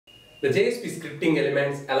The JSP scripting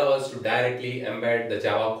elements allow us to directly embed the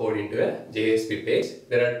Java code into a JSP page.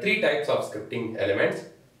 There are three types of scripting elements.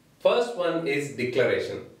 First one is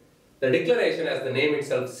declaration. The declaration, as the name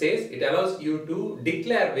itself says, it allows you to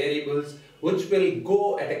declare variables which will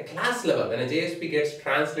go at a class level. When a JSP gets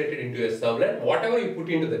translated into a servlet, whatever you put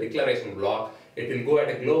into the declaration block, it will go at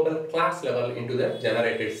a global class level into the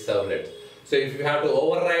generated servlet. So if you have to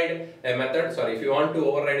override a method, if you want to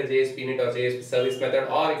override a JSP init or JSP service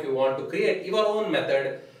method, or if you want to create your own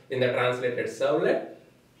method in the translated servlet,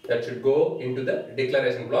 that should go into the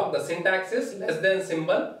declaration block. The syntax is less than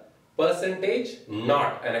symbol, percentage,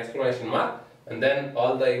 not, an exclamation mark, and then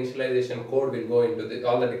all the initialization code will go into the,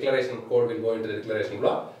 all the declaration code will go into the declaration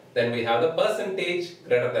block. Then we have the percentage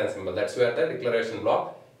greater than symbol. That's where the declaration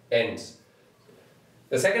block ends.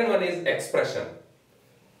 The second one is expression.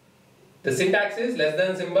 The syntax is less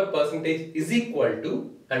than symbol, percentage is equal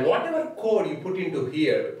to, and whatever code you put in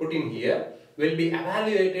here will be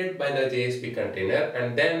evaluated by the JSP container,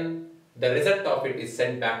 and then the result of it is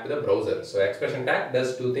sent back to the browser. So expression tag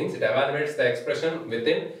does two things. It evaluates the expression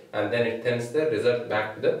within, and then it sends the result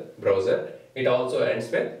back to the browser. It also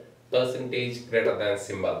ends with percentage greater than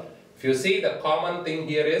symbol. If you see, the common thing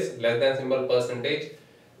here is less than symbol, percentage,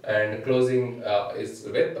 and closing is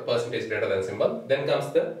with the percentage greater than symbol. Then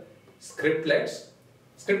comes the scriptlets.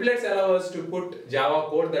 Scriptlets allow us to put Java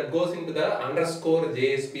code that goes into the underscore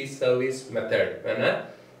JSP service method. When a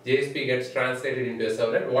JSP gets translated into a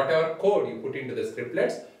servlet, whatever code you put into the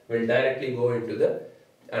scriptlets will directly go into the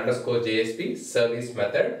underscore JSP service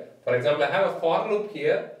method. For example, I have a for loop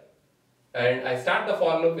here, and I start the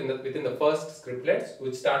for loop within the first scriptlets,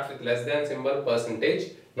 which starts with less than symbol,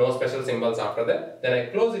 percentage, no special symbols after that. Then I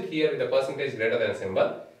close it here with a percentage greater than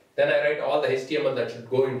symbol. Then I write all the HTML that should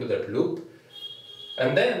go into that loop.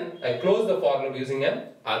 And then I close the for loop using an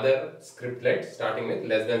other scriptlet starting with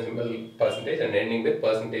less than symbol, percentage, and ending with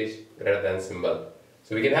percentage greater than symbol.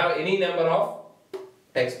 So we can have any number of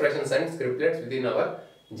expressions and scriptlets within our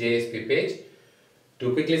JSP page.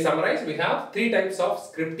 To quickly summarize, we have three types of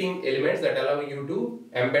scripting elements that allow you to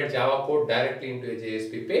embed Java code directly into a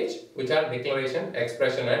JSP page, which are declaration,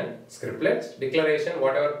 expression, and scriptlets. Declaration,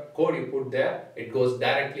 whatever code you put there, it goes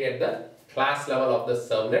directly at the class level of the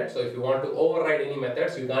servlet. So if you want to override any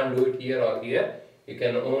methods, you can't do it here or here. You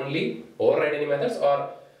can only override any methods,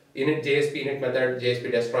 or init JSP init method, JSP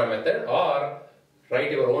destroy method, or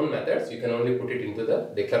write your own methods. You can only put it into the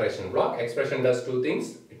declaration block. Expression does two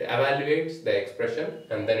things. It evaluates the expression,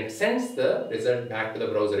 and then it sends the result back to the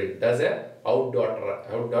browser. It does a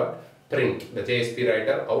out.print, the JSP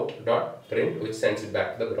writer out.print, which sends it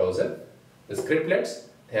back to the browser. The scriptlets,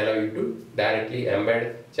 they allow you to directly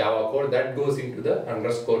embed Java code that goes into the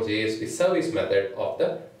underscore JSP service method of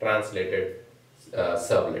the translated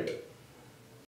servlet.